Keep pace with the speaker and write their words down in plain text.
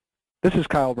This is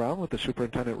Kyle Brown with the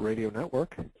Superintendent Radio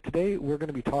Network. Today we're going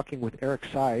to be talking with Erik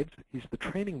Sides. He's the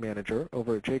training manager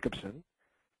over at Jacobsen.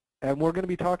 And we're going to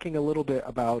be talking a little bit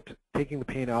about taking the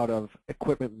pain out of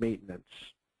equipment maintenance.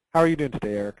 How are you doing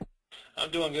today, Erik?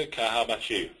 I'm doing good, Kyle. How about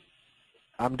you?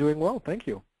 I'm doing well, thank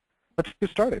you. Let's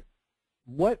get started.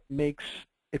 What makes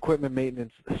equipment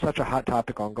maintenance such a hot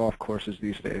topic on golf courses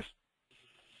these days?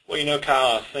 Well, you know,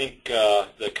 Kyle, I think the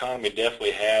economy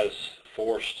definitely has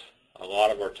forced a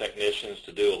lot of our technicians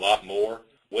to do a lot more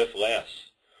with less.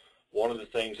 One of the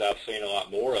things I've seen a lot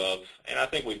more of, and I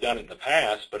think we've done it in the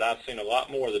past, but I've seen a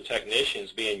lot more of the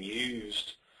technicians being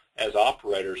used as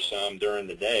operators some during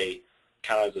the day,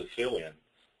 kind of as a fill-in.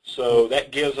 So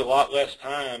that gives a lot less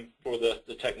time for the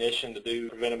technician to do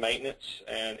preventive maintenance,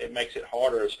 and it makes it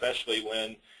harder, especially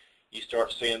when you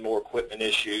start seeing more equipment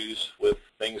issues with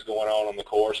things going on the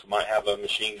course. We might have a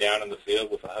machine down in the field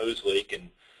with a hose leak,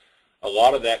 and a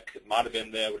lot of that might have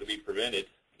been able to be prevented,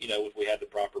 you know, if we had the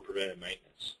proper preventive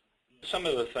maintenance. Some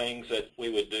of the things that we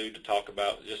would do to talk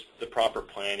about just the proper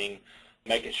planning,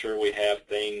 making sure we have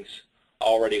things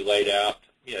already laid out.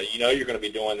 You know you're going to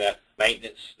be doing that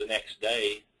maintenance the next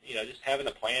day. You know, just having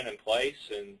a plan in place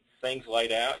and things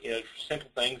laid out. You know, simple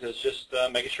things as just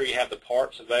making sure you have the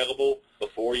parts available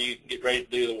before you get ready to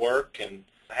do the work, and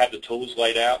have the tools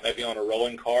laid out, maybe on a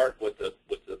rolling cart with the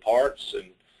parts,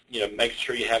 and you know, make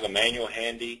sure you have a manual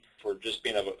handy for just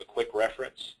being a quick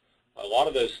reference. A lot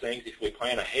of those things, if we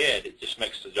plan ahead, it just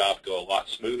makes the job go a lot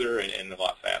smoother and a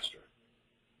lot faster.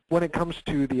 When it comes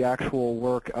to the actual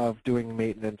work of doing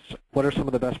maintenance, what are some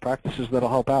of the best practices that'll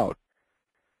help out?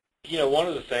 You know, one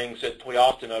of the things that we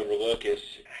often overlook is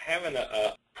having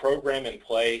a program in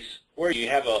place where you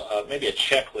have maybe a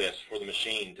checklist for the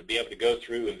machine to be able to go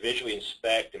through and visually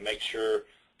inspect and make sure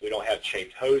we don't have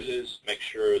chafed hoses, make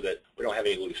sure that we don't have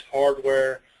any loose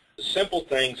hardware. The simple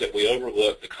things that we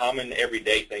overlook, the common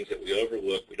everyday things that we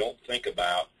overlook, we don't think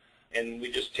about, and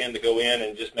we just tend to go in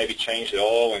and just maybe change the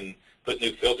oil and put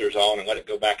new filters on and let it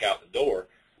go back out the door.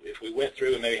 If we went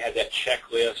through and maybe had that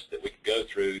checklist that we could go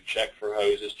through, check for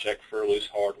hoses, check for loose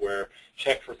hardware,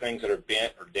 check for things that are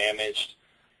bent or damaged,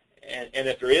 and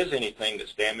if there is anything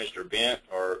that's damaged or bent,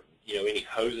 or you know, any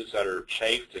hoses that are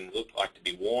chafed and look like to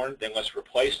be worn, then let's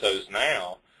replace those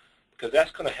now, because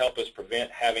that's going to help us prevent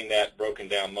having that broken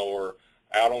down mower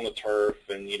out on the turf.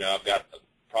 And you know,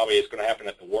 probably it's going to happen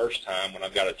at the worst time when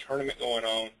I've got a tournament going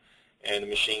on and the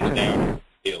machine's down in the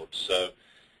field. So,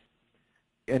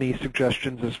 any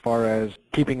suggestions as far as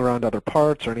keeping around other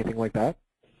parts or anything like that?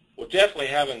 well, definitely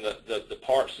having the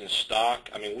parts in stock.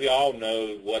 I mean, we all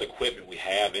know what equipment we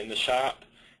have in the shop,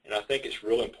 and I think it's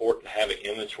real important to have an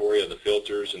inventory of the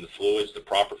filters and the fluids, the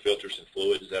proper filters and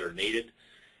fluids that are needed.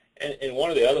 And one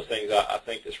of the other things I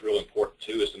think that's real important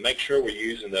too is to make sure we're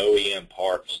using the OEM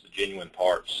parts, the genuine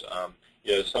parts.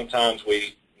 You know, sometimes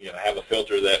we have a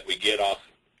filter that we get off,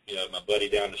 you know, my buddy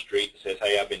down the street that says,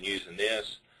 hey, I've been using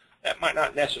this. That might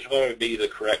not necessarily be the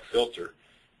correct filter.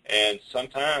 And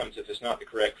sometimes if it's not the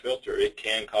correct filter, it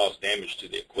can cause damage to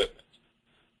the equipment.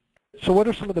 So what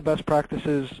are some of the best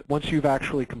practices once you've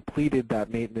actually completed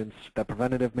that maintenance, that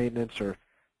preventative maintenance, or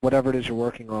whatever it is you're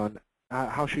working on?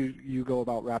 How should you go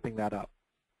about wrapping that up?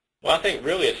 Well, I think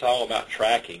really it's all about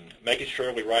tracking, making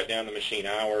sure we write down the machine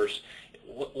hours.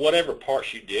 Whatever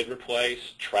parts you did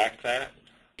replace, track that.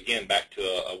 Again, back to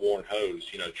a worn hose,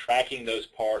 you know, tracking those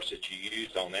parts that you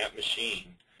used on that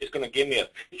machine is going to give me a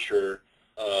picture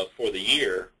for the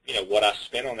year, you know, what I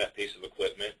spent on that piece of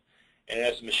equipment. And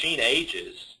as the machine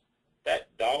ages,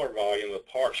 that dollar volume of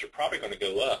parts are probably going to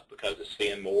go up because it's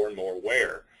seeing more and more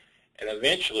wear. And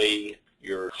eventually,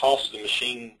 your cost of the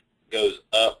machine goes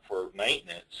up for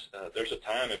maintenance. There's a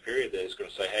time and period that it's going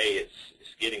to say, hey, it's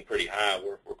getting pretty high.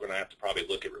 We're going to have to probably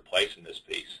look at replacing this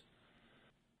piece.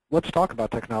 Let's talk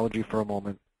about technology for a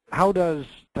moment. How does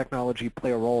technology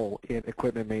play a role in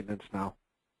equipment maintenance now?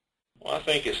 Well, I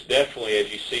think it's definitely,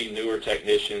 as you see newer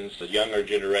technicians, the younger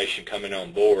generation coming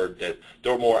on board, that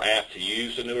they're more apt to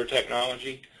use the newer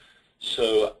technology.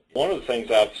 So one of the things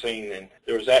I've seen, and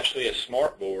there was actually a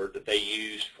smart board that they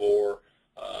used for,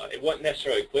 it wasn't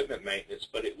necessarily equipment maintenance,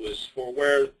 but it was for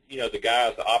where, you know, the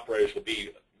guys, the operators would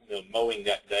be, you know, mowing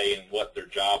that day and what their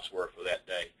jobs were for that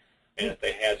day. And if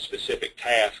they had specific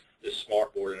tasks, this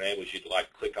smart board enables you to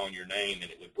like click on your name,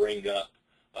 and it would bring up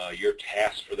your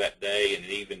tasks for that day, and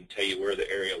it even tell you where the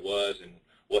area was and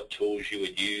what tools you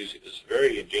would use. It was a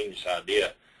very ingenious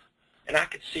idea. And I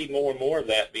could see more and more of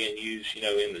that being used, you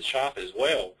know, in the shop as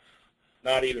well.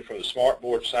 Not even from the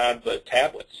smartboard side, but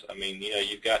tablets. I mean, you know,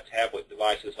 you've got tablet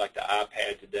devices like the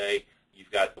iPad today. You've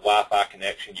got the Wi-Fi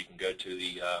connection. You can go to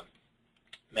the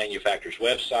manufacturer's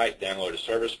website, download a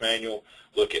service manual,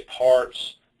 look at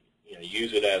parts,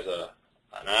 use it as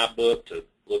an iBook to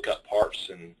look up parts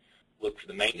and look for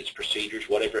the maintenance procedures,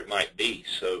 whatever it might be.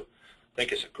 So I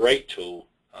think it's a great tool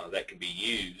that can be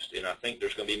used, and I think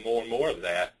there's going to be more and more of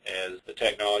that as the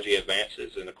technology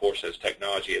advances. And of course, as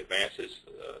technology advances,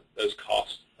 those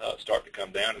costs start to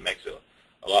come down and makes it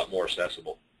a lot more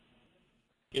accessible.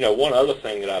 One other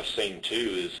thing that I've seen too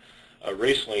is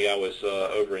recently I was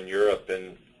over in Europe,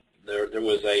 and there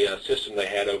was a system they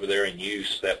had over there in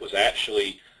use that was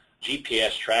actually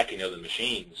GPS tracking of the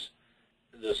machines.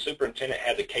 The superintendent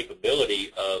had the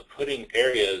capability of putting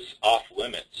areas off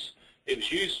limits. It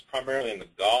was used primarily in the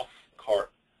golf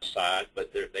cart side,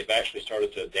 but they've actually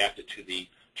started to adapt it to the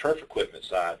turf equipment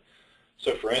side.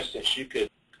 So for instance, you could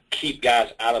keep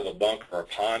guys out of a bunker or a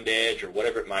pond edge or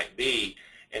whatever it might be,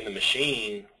 and the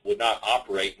machine would not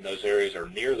operate in those areas or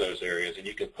near those areas, and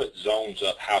you can put zones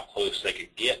up how close they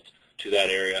could get to that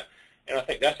area. And I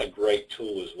think that's a great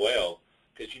tool as well,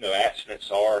 because accidents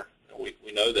are,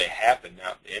 we know they happen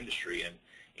out in the industry, and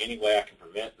any way I can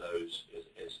prevent those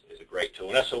is a great tool.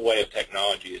 And that's a way of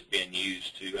technology is being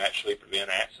used to actually prevent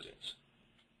accidents.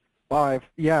 Well,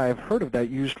 I've heard of that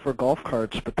used for golf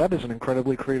carts, but that is an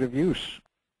incredibly creative use.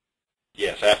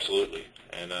 Yes, absolutely.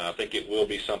 And I think it will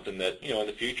be something that, in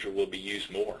the future will be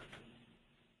used more.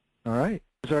 All right.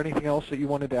 Is there anything else that you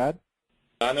wanted to add?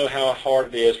 I know how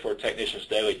hard it is for a technician's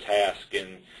daily task,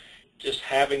 and just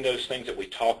having those things that we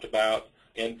talked about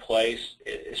in place,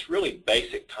 it's really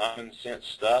basic common sense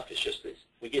stuff. It's just that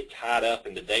we get tied up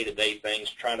in the day-to-day things,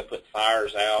 trying to put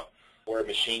fires out or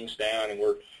machines down, and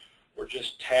we're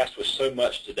just tasked with so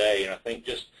much today. And I think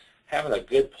just having a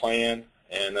good plan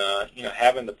and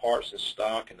having the parts in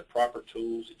stock and the proper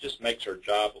tools, it just makes our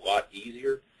job a lot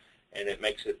easier, and it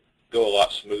makes it go a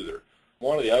lot smoother.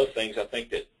 One of the other things I think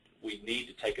that we need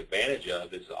to take advantage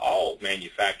of is all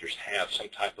manufacturers have some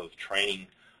type of training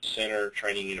center,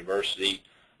 training university,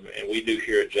 and we do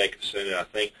here at Jacobsen, and I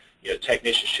think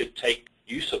technicians should take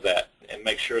use of that and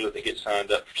make sure that they get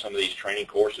signed up for some of these training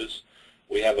courses.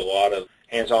 We have a lot of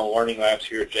hands-on learning labs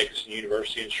here at Jacobsen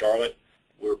University in Charlotte.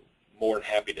 We're more than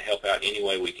happy to help out any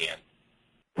way we can.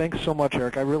 Thanks so much,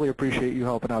 Eric. I really appreciate you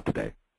helping out today.